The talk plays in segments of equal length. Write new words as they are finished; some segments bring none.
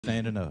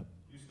Standing up.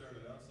 You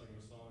started out singing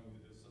a song.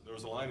 There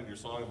was a line in your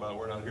song about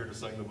we're not here to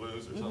sing the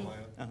blues or something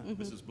like that.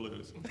 This is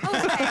blues.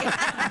 Okay.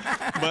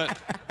 But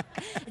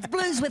It's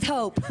blues with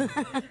hope.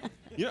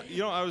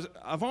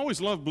 I've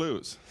always loved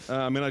blues.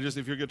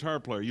 If you're a guitar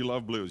player, you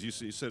love blues. You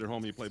sit at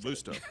home, you play blues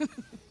stuff.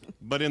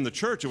 But in the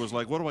church, it was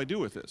like, what do I do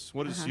with this?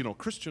 What is,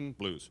 Christian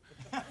blues?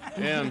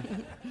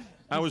 And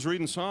I was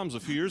reading Psalms a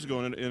few years ago,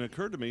 and it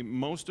occurred to me,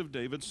 most of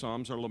David's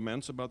Psalms are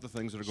laments about the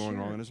things that are going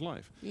wrong in his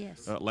life.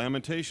 Yes.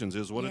 Lamentations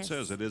is what it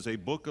says. It is a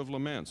book of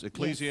laments.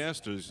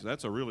 Ecclesiastes,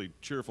 that's a really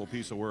cheerful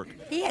piece of work.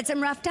 He had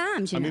some rough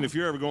times, you know. If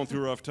you're ever going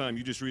through a rough time,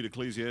 you just read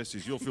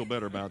Ecclesiastes, you'll feel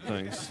better about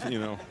things,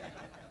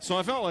 So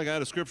I felt like I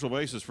had a scriptural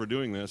basis for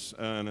doing this,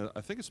 and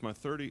I think it's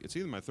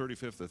either my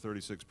 35th or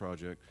 36th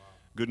project.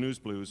 Good News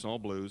Blues, all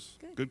blues,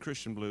 good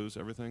Christian blues.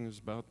 Everything is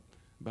about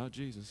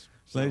Jesus.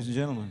 So, ladies and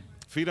gentlemen,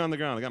 feet on the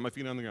ground. I got my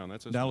feet on the ground.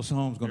 That's Dallas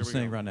Holm's going to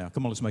sing right now.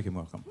 Come on, let's make him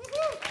welcome.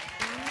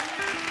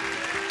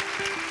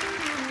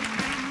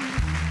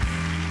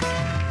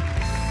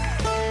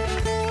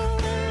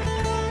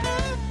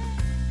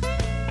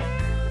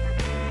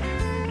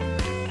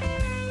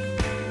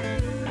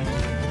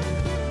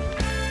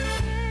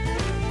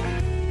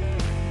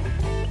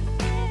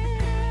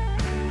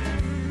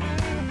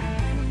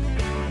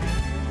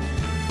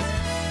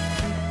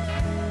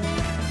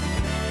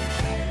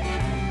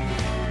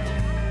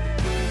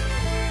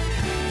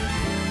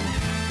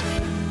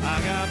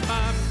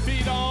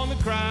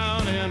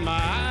 Ground and my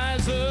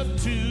eyes up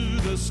to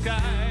the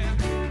sky.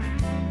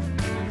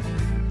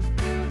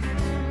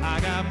 I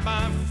got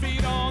my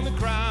feet on the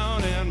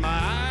ground and my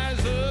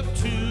eyes up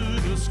to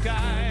the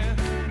sky.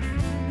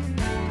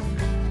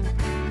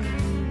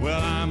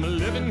 Well, I'm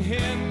living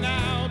here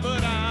now,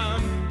 but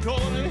I'm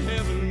going to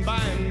heaven by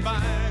and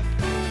by.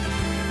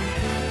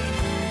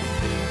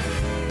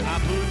 I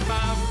put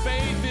my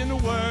faith in the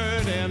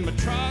Word and my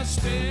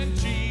trust in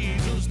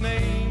Jesus'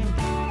 name.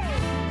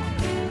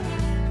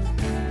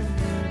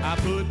 I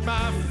put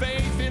my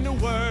faith in the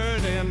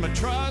Word and my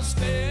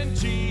trust in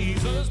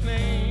Jesus'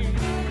 name.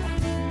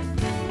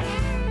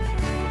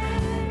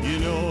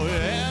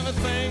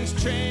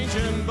 Everything's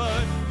changing,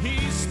 but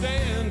He's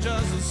staying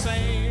just the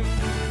same.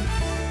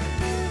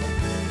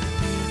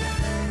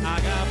 I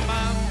got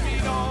my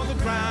feet on the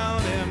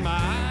ground and my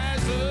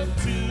eyes up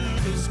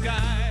to the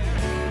sky.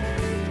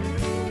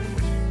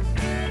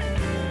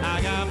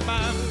 I got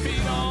my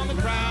feet on the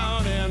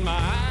ground and my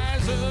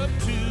eyes up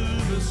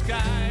to the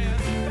sky.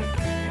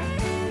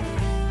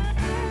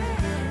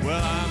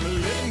 Well, I'm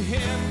living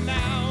here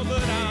now,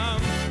 but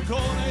I'm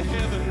going to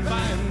heaven by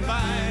and by.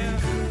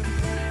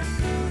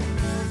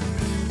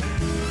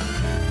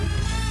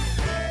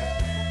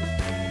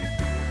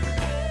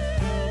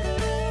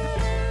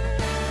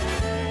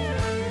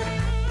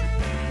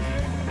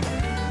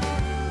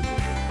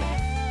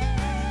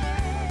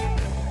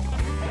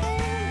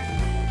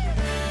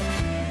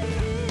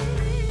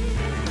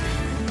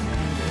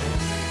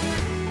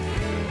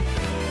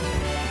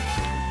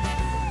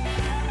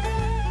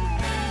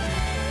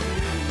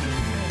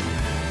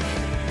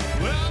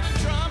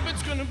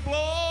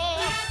 Blow,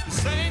 the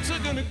saints are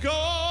gonna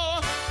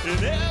go,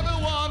 and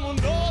everyone will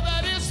know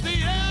that it's the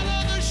end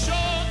of the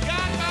show.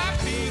 Got my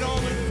feet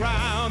on the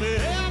ground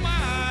and my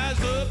eyes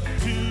up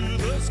to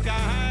the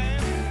sky.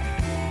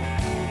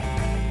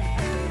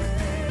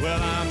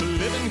 Well, I'm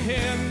living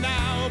here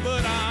now,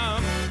 but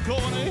I'm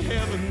going to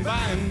heaven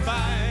by and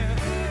by.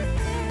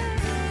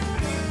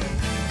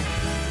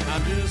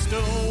 I'm just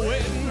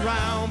waiting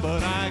around,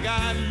 but I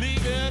got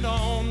leaving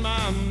on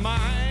my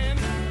mind.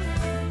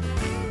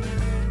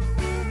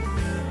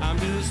 I'm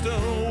just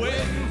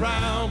waiting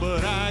around,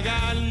 but I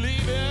got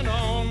leaving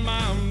on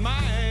my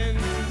mind.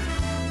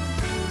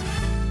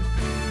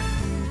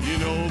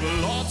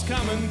 The Lord's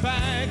coming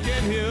back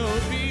and He'll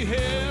be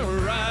here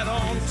right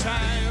on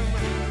time.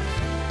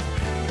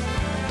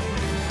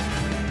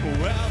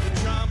 Well, the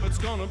trumpet's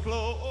gonna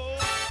blow,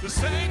 the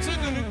saints are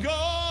gonna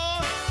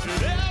go,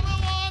 and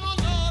everyone will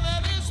know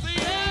that it's the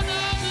end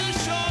of the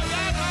show.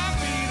 Got my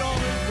feet on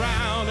the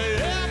ground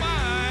and my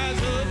eyes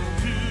up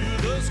to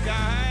the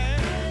sky.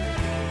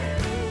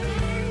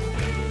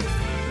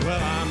 Well,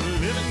 I'm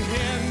living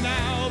here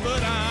now,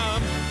 but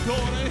I'm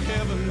going to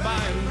heaven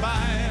by and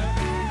by.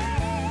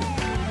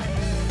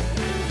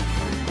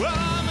 Well,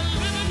 I'm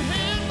living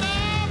here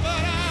now,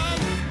 but I'm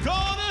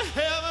going to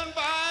heaven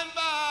by and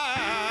by.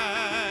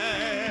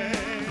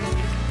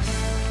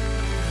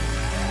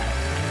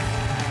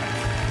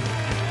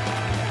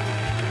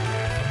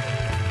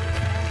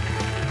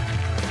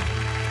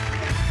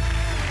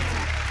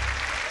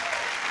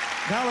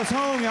 Dallas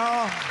Holm,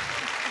 y'all.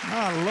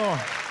 Oh, Lord.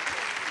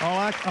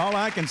 All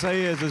I can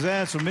say is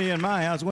as for me and my house.